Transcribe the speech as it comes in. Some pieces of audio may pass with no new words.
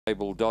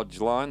Able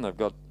Dodge line. They've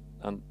got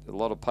a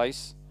lot of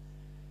pace,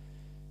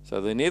 so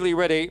they're nearly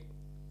ready.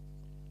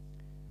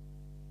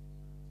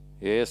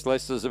 Yes,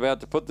 Lester's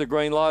about to put the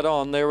green light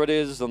on. There it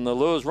is, and the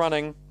lure's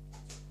running.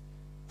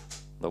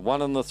 The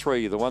 1 and the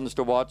 3, the ones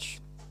to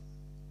watch.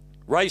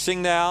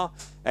 Racing now,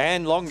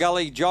 and Long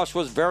Gully Josh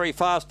was very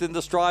fast in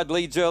the stride.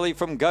 Leads early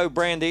from Go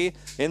Brandy.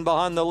 In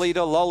behind the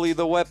leader, Lolly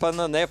the Weapon,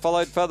 and they're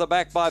followed further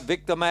back by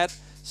Victor Matt,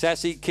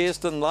 Sassy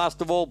Kist, and last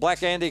of all,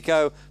 Black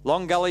Andico.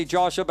 Long Gully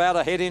Josh about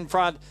a head in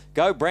front.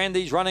 Go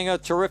Brandy's running a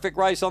terrific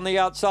race on the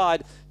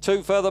outside.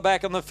 2 further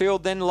back in the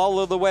field, then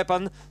Lola the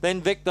Weapon,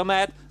 then Victor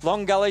Matt,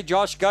 Long Gully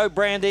Josh, Go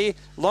Brandy.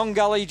 Long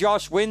Gully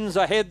Josh wins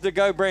ahead to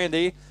Go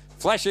Brandy.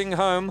 Flashing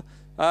home,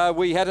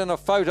 we had in a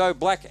photo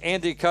Black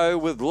Andico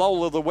with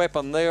Lola the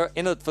Weapon. They're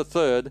in it for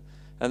third,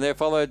 and they're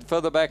followed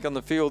further back in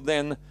the field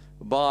then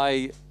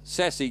by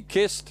Sassy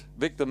Kist.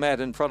 Victor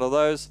Matt in front of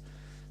those.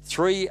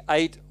 3,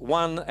 8,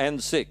 1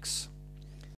 and 6.